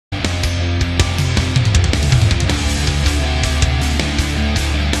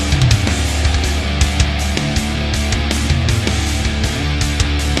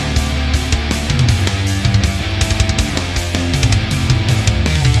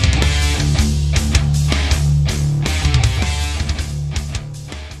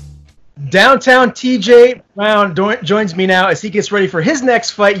Downtown TJ Brown joins me now as he gets ready for his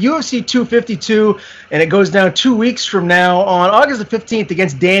next fight, UFC 252, and it goes down 2 weeks from now on August the 15th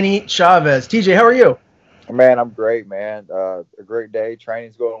against Danny Chavez. TJ, how are you? Man, I'm great, man. A great day.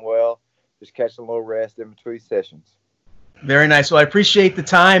 Training's going well. Just catching a little rest in between sessions. Very nice. Well, I appreciate the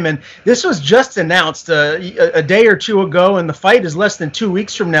time. And this was just announced a day or two ago, and the fight is less than 2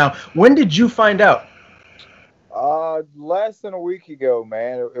 weeks from now. When did you find out? Less than a week ago,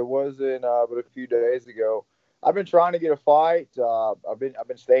 man. It wasn't but a few days ago. I've been trying to get a fight. I've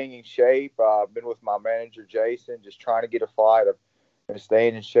been staying in shape. I've been with my manager Jason, just trying to get a fight. I've been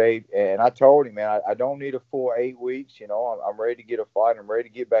staying in shape, and I told him, man, I don't need a full 8 weeks. You know, I'm ready to get a fight. I'm ready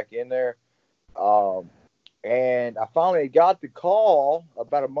to get back in there. And I finally got the call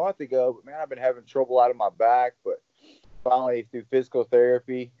about a month ago. But man, I've been having trouble out of my back, but finally through physical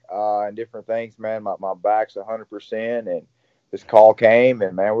therapy and different things, man, my back's 100%, and this call came,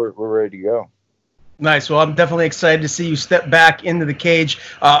 and man, we're ready to go. Nice. Well, I'm definitely excited to see you step back into the cage.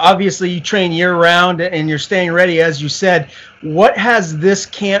 Obviously, you train year-round, and you're staying ready, as you said. What has this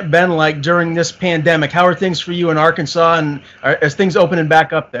camp been like during this pandemic? How are things for you in Arkansas, and as things opening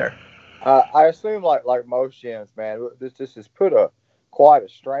back up there? I assume, like most gyms, man, this has put quite a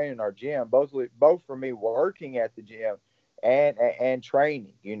strain in our gym, both for me working at the gym and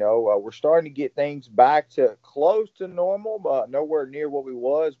training. You know, we're starting to get things back to close to normal, but nowhere near what we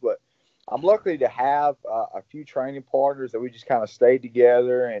was. But I'm lucky to have a few training partners that we just kind of stayed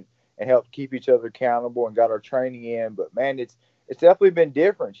together and helped keep each other accountable and got our training in. But man, it's definitely been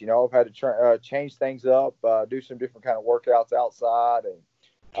different. You know, I've had to change things up, do some different kind of workouts outside, and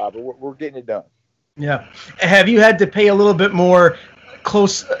but we're getting it done. Yeah. Have you had to pay a little bit more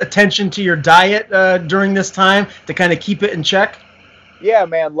close attention to your diet during this time to kind of keep it in check? Yeah,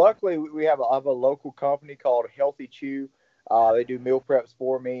 man. Luckily, I have a local company called Healthy Chew. They do meal preps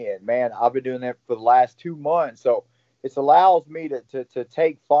for me, and man, I've been doing that for the last 2 months. So it allows me to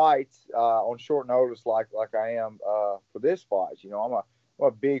take fights on short notice, like I am for this fight. You know, I'm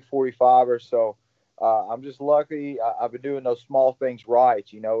a big 45er, so I'm just lucky. I've been doing those small things right.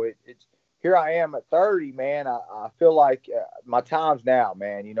 You know, it's here I am at 30, man. I feel like my time's now,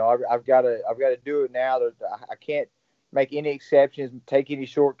 man. You know, I've got to do it now. I can't make any exceptions, take any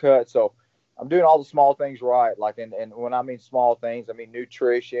shortcuts. So I'm doing all the small things right. Like, and when I mean small things, I mean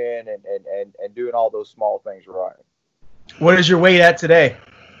nutrition and doing all those small things right. What is your weight at today?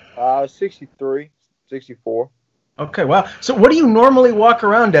 63, 64. Okay, wow. So what do you normally walk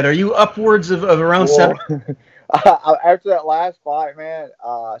around at? Are you upwards of around 7? After that last fight, man,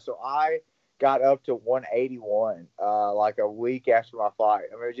 so I got up to 181 like a week after my fight.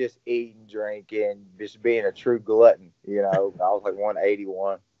 I mean, just eating, drinking, just being a true glutton, you know. I was like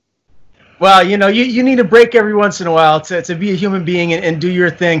 181. Well, you know, you need a break every once in a while to be a human being and do your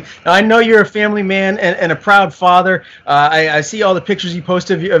thing. Now, I know you're a family man and a proud father. I see all the pictures you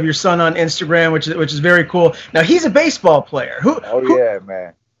post of your son on Instagram, which is very cool. Now, he's a baseball player. Yeah,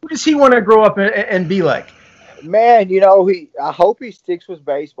 man. Who does he want to grow up and be like? Man, you know, I hope he sticks with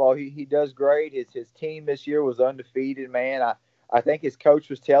baseball. He does great. His team this year was undefeated, man. I think his coach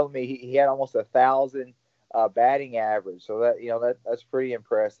was telling me he had almost 1,000 batting average, so that's pretty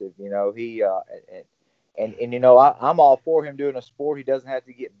impressive. You know, he and you know, I'm all for him doing a sport. He doesn't have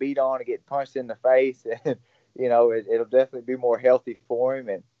to get beat on and get punched in the face, and you know, it'll definitely be more healthy for him.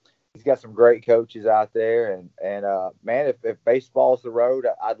 And he's got some great coaches out there, and man, if baseball's the road,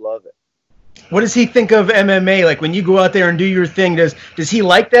 I'd love it. What does he think of MMA? Like, when you go out there and do your thing, does he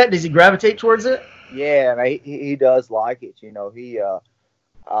like that? Does he gravitate towards it? Yeah, man, he does like it. You know,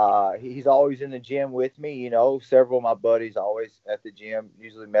 he's always in the gym with me. You know, several of my buddies always at the gym,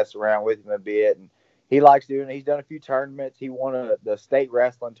 usually mess around with him a bit, and he likes doing it. He's done a few tournaments. He won the state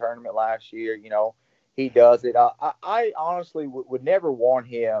wrestling tournament last year. You know, he does it. I honestly would never want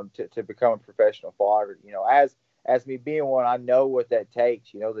him to become a professional fighter. You know, as me being one, I know what that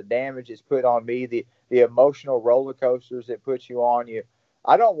takes. You know, the damage it's put on me, the emotional roller coasters it puts you on.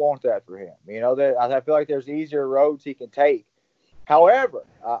 I don't want that for him. You know, that I feel like there's easier roads he can take. However,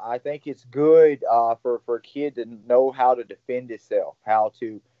 I think it's good for a kid to know how to defend himself, how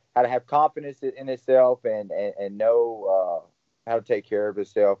to have confidence in himself, and know how to take care of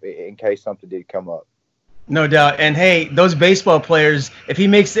himself in case something did come up. No doubt. And hey, those baseball players, if he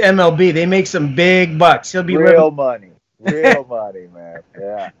makes the MLB, they make some big bucks. He'll be real money, man.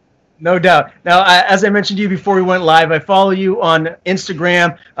 Yeah. No doubt. Now, as I mentioned to you before we went live, I follow you on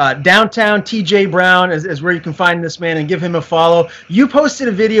Instagram. Downtown TJ Brown is where you can find this man and give him a follow. You posted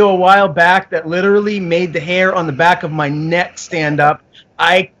a video a while back that literally made the hair on the back of my neck stand up.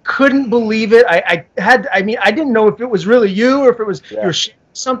 I couldn't believe it. I didn't know if it was really you or if it was your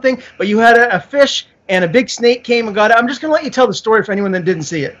something, but you had a fish and a big snake came and got it. I'm just gonna let you tell the story for anyone that didn't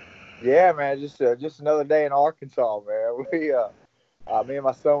see it. Yeah, man, just another day in Arkansas, man. Me and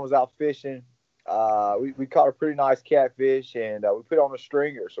my son was out fishing. We caught a pretty nice catfish, and we put it on a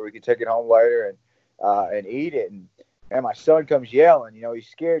stringer so we could take it home later and eat it. And my son comes yelling, he's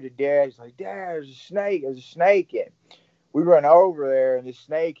scared to death. He's like, "Dad, there's a snake! There's a snake!" And we run over there, and this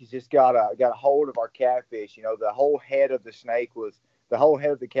snake has just got a hold of our catfish. The whole head of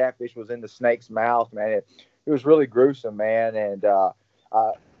the catfish was in the snake's mouth, man. It was really gruesome, man. And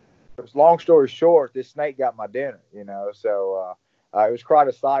long story short, this snake got my dinner, So it was quite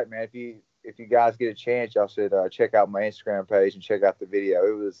a sight, man. If you guys get a chance, y'all should check out my Instagram page and check out the video.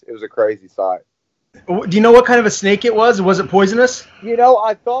 It was a crazy sight. Do you know what kind of a snake it was? Was it poisonous?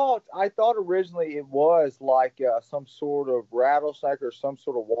 I thought originally it was like some sort of rattlesnake or some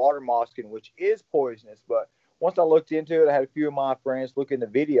sort of water moccasin, which is poisonous. But once I looked into it, I had a few of my friends look in the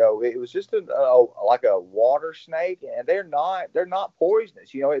video. It was just like a water snake, and they're not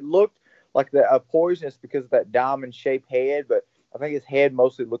poisonous. It looked like a poisonous because of that diamond-shaped head, but I think his head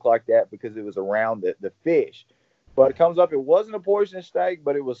mostly looked like that because it was around the fish. But it comes up, it wasn't a poisonous snake,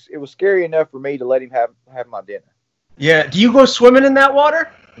 but it was scary enough for me to let him have my dinner. Yeah. Do you go swimming in that water?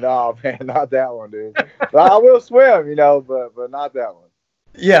 No, man, not that one, dude. I will swim, but not that one.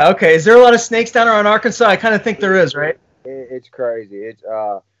 Yeah. Okay. Is there a lot of snakes down around Arkansas? I kind of think there is, right? It's crazy. It's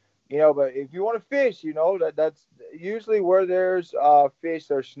but if you want to fish, that's usually where there's fish,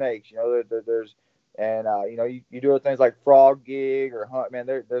 there's snakes. There's and you do things like frog gig or hunt, man.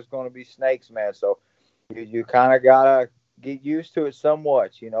 There's going to be snakes, man. So you kind of gotta get used to it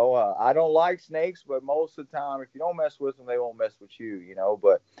somewhat. I don't like snakes, but most of the time, if you don't mess with them, they won't mess with you.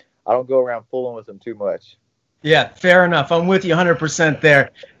 But I don't go around fooling with them too much. Yeah, fair enough. I'm with you 100%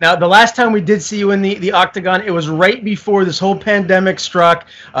 there. Now, the last time we did see you in the octagon, it was right before this whole pandemic struck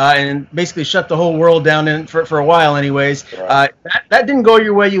and basically shut the whole world down for a while anyways. Right. That didn't go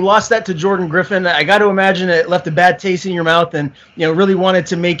your way. You lost that to Jordan Griffin. I got to imagine it left a bad taste in your mouth and, really wanted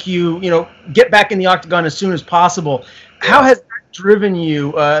to make you, get back in the octagon as soon as possible. Yeah. How has that driven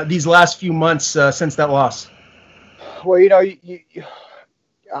you these last few months since that loss? Well,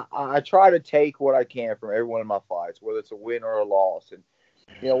 I try to take what I can from every one of my fights, whether it's a win or a loss. And,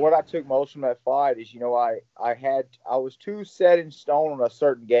 what I took most from that fight is, I was too set in stone on a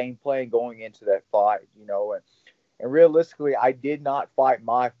certain game plan going into that fight, and realistically, I did not fight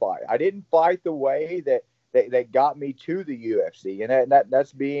my fight. I didn't fight the way that got me to the UFC. And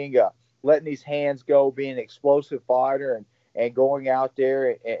that's being, letting these hands go, being an explosive fighter and going out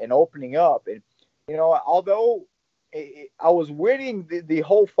there and opening up. And, although I was winning the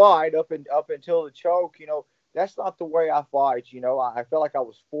whole fight up until the choke. That's not the way I fight. I felt like I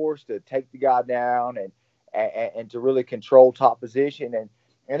was forced to take the guy down and to really control top position.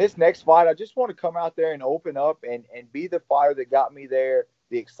 And this next fight, I just want to come out there and open up and be the fighter that got me there,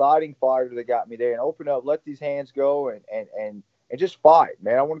 the exciting fighter that got me there, and open up, let these hands go and just fight,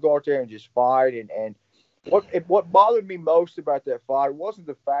 man. I want to go out there and just fight. And what bothered me most about that fight wasn't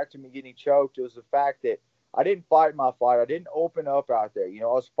the fact of me getting choked. It was the fact that I didn't fight my fight. I didn't open up out there. I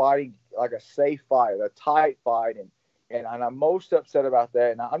was fighting like a safe fight, a tight fight, and I'm most upset about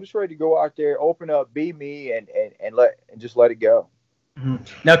that. And I'm just ready to go out there, open up, be me, and just let it go. Mm-hmm.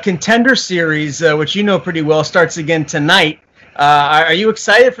 Now, Contender Series, which you know pretty well, starts again tonight. Are you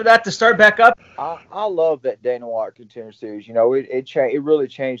excited for that to start back up? I love that Dana White Contender Series. It really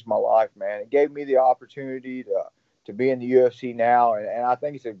changed my life, man. It gave me the opportunity to be in the UFC now, and I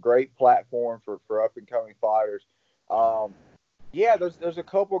think it's a great platform for up-and-coming fighters. There's a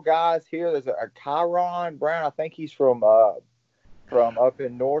couple guys here. There's a Kyron Brown. I think he's from up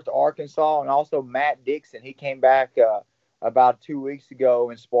in North Arkansas, and also Matt Dixon. He came back about 2 weeks ago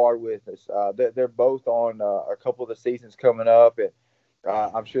and sparred with us. They're both on a couple of the seasons coming up, and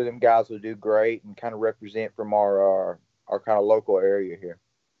I'm sure them guys will do great and kind of represent from our kind of local area here.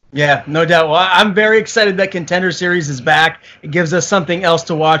 Yeah, no doubt. Well, I'm very excited that Contender Series is back. It gives us something else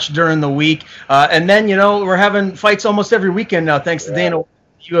to watch during the week. And then, we're having fights almost every weekend now, thanks to Dana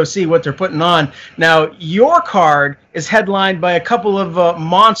UFC, what they're putting on. Now, your card is headlined by a couple of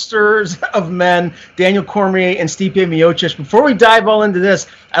monsters of men, Daniel Cormier and Stipe Miocic. Before we dive all into this,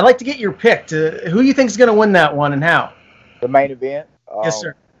 I'd like to get your pick to who you think is going to win that one and how. The main event? Yes,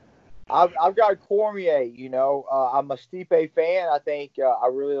 sir. I've got Cormier. I'm a Stipe fan. I think I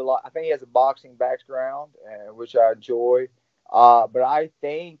really like. I think he has a boxing background, which I enjoy. But I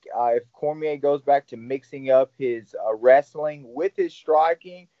think if Cormier goes back to mixing up his wrestling with his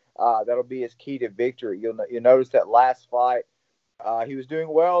striking, that'll be his key to victory. You'll notice that last fight, he was doing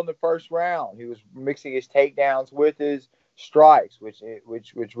well in the first round. He was mixing his takedowns with his strikes, which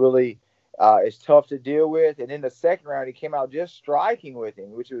really is tough to deal with. And in the second round, he came out just striking with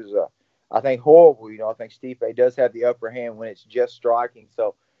him, which was I think horrible. You know, I think Stipe does have the upper hand when it's just striking.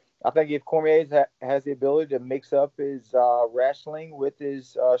 So I think if Cormier has the ability to mix up his wrestling with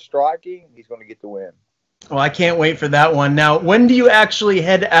his striking, he's going to get the win. Well, I can't wait for that one. Now, when do you actually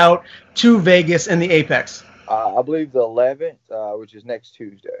head out to Vegas in the Apex? I believe the 11th, which is next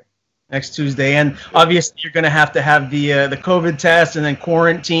Tuesday. Next Tuesday, and obviously you're going to have the COVID test and then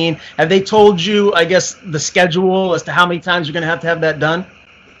quarantine. Have they told you, I guess, the schedule as to how many times you're going to have that done?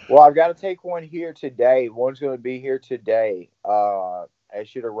 Well, I've got to take one here today. One's going to be here today. It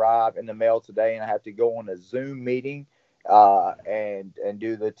should arrive in the mail today, and I have to go on a Zoom meeting and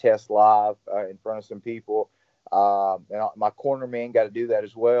do the test live in front of some people. And my corner man got to do that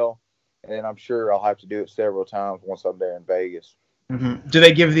as well, and then I'm sure I'll have to do it several times once I'm there in Vegas. Mm-hmm. Do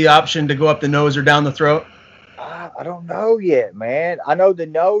they give the option to go up the nose or down the throat? I don't know yet, man. I know the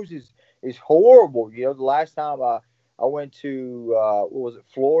nose is horrible. You know, the last time I went to what was it,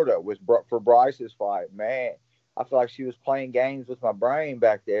 Florida, was for Bryce's fight. Man, I feel like she was playing games with my brain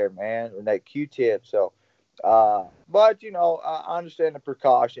back there, man, with that Q-tip. So, but you know, I understand the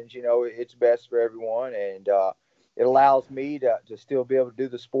precautions. You know, it's best for everyone, and it allows me to still be able to do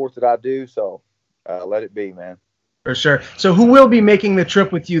the sport that I do. So, let it be, man. For sure. So who will be making the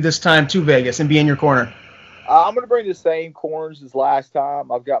trip with you this time to Vegas and be in your corner? I'm going to bring the same corners as last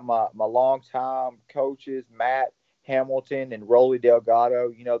time. I've got my longtime coaches, Matt Hamilton and Rolly Delgado.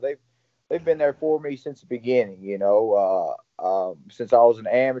 You know, they've been there for me since the beginning, you know, since I was an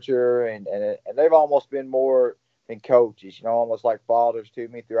amateur, and they've almost been more than coaches, you know, almost like fathers to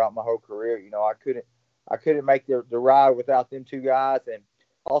me throughout my whole career. You know, I couldn't make the ride without them two guys. And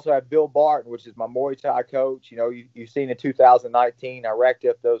also have Bill Barton, which is my Muay Thai coach. You know, you've seen in 2019, I racked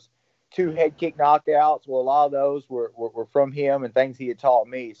up those 2 head kick knockouts. Well, a lot of those were from him and things he had taught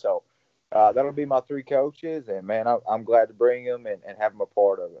me. So that'll be my 3 coaches. And, man, I'm glad to bring them and have them a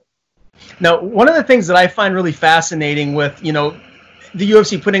part of it. Now, one of the things that I find really fascinating with, you know, the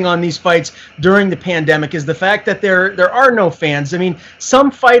UFC putting on these fights during the pandemic is the fact that there are no fans. I mean, some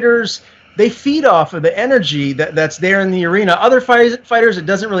fighters, they feed off of the energy that's there in the arena. Other fighters, it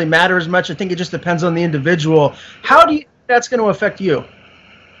doesn't really matter as much. I think it just depends on the individual. How do you think that's going to affect you?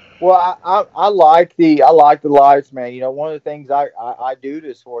 Well, I like the lights, man. You know, one of the things I do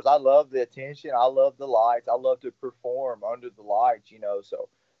this for is I love the attention. I love the lights. I love to perform under the lights, you know.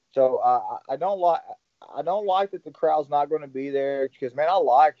 So I don't like that the crowd's not going to be there, because, man, I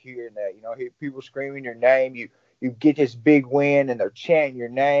like hearing that. You know, hear people screaming your name. You get this big win and they're chanting your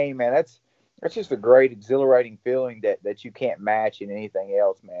name, man. That's just a great, exhilarating feeling that you can't match in anything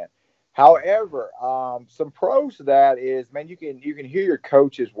else, man. However, some pros to that is, man, you can hear your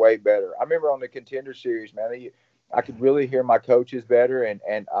coaches way better. I remember on the Contender Series, man, I could really hear my coaches better,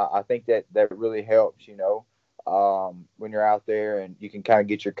 and I think that really helps, you know, when you're out there and you can kind of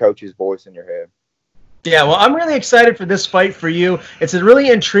get your coach's voice in your head. Yeah, well, I'm really excited for this fight for you. It's a really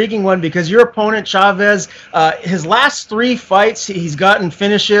intriguing one because your opponent, Chavez, his last 3 fights, he's gotten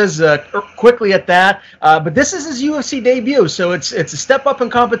finishes quickly at that. But this is his UFC debut, so it's a step up in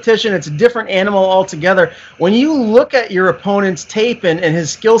competition. It's a different animal altogether. When you look at your opponent's tape and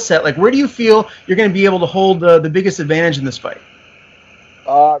his skill set, like, where do you feel you're going to be able to hold the biggest advantage in this fight?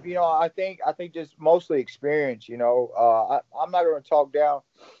 You know, I think just mostly experience. You know, I'm not going to talk down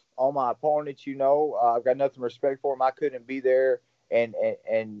on my opponents. You know, I've got nothing respect for him. I couldn't be there and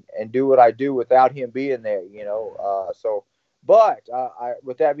do what I do without him being there. You know, but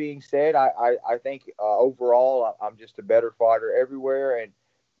with that being said, I think overall I'm just a better fighter everywhere,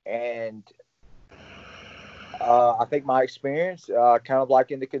 and I think my experience, kind of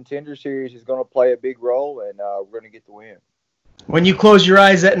like in the Contender Series, is going to play a big role, and we're going to get the win. When you close your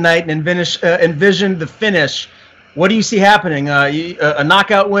eyes at night and envision the finish, what do you see happening? A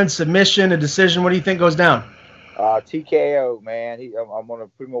knockout win, submission, a decision? What do you think goes down? TKO, man. I'm going to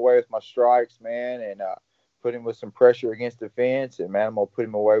put him away with my strikes, man, and put him with some pressure against the fence, and, man, I'm going to put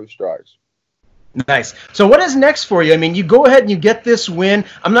him away with strikes. Nice. So what is next for you? I mean, you go ahead and you get this win.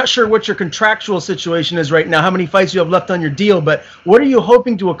 I'm not sure what your contractual situation is right now, how many fights you have left on your deal, but what are you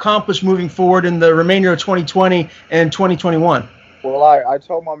hoping to accomplish moving forward in the remainder of 2020 and 2021? Well, I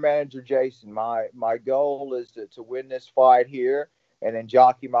told my manager, Jason, my goal is to win this fight here and then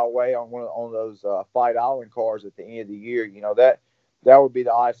jockey my way on one of those Fight Island cards at the end of the year. You know, that would be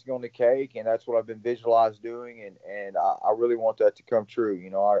the icing on the cake, and that's what I've been visualized doing, and I really want that to come true. You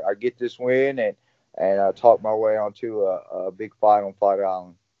know, I get this win and talk my way onto a big fight on Fight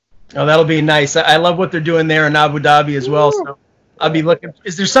Island. Oh, that'll be nice. I love what they're doing there in Abu Dhabi as well. So I'll be looking.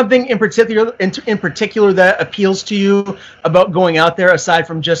 Is there something in particular that appeals to you about going out there, aside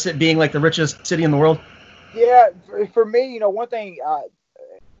from just it being like the richest city in the world? Yeah, for me, one thing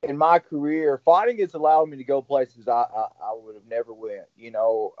in my career, fighting has allowed me to go places I would have never went.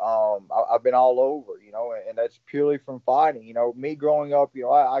 I've been all over, and that's purely from fighting. Me growing up,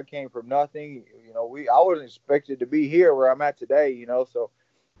 I came from nothing. I wasn't expected to be here where I'm at today. So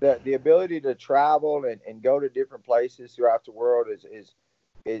the ability to travel and go to different places throughout the world is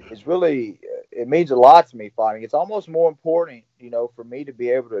really, it means a lot to me. Fighting, it's almost more important, for me to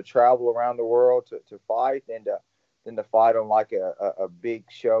be able to travel around the world to fight than to fight on like a big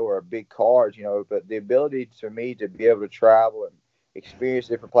show or a big card, But the ability for me to be able to travel and experience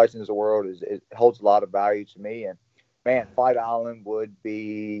different places in the world it holds a lot of value to me. And man, Fight Island would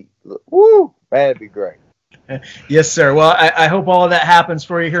be, woo, man, it'd be great. Yes, sir. Well, I hope all of that happens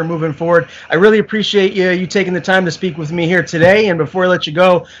for you here moving forward. I really appreciate you taking the time to speak with me here today. And before I let you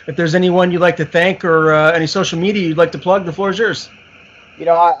go, if there's anyone you'd like to thank or any social media you'd like to plug, the floor is yours.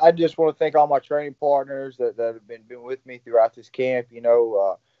 I just want to thank all my training partners that have been with me throughout this camp.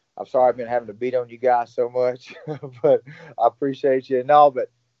 I'm sorry I've been having to beat on you guys so much, but I appreciate you. No, but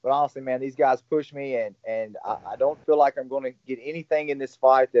honestly, man, these guys push me, and I don't feel like I'm going to get anything in this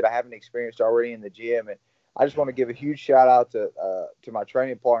fight that I haven't experienced already in the gym. And I just want to give a huge shout out to my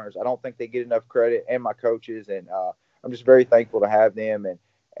training partners. I don't think they get enough credit, and my coaches, and I'm just very thankful to have them,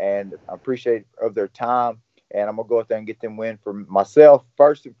 and I appreciate of their time. And I'm going to go out there and get them win for myself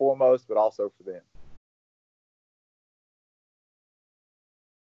first and foremost, but also for them.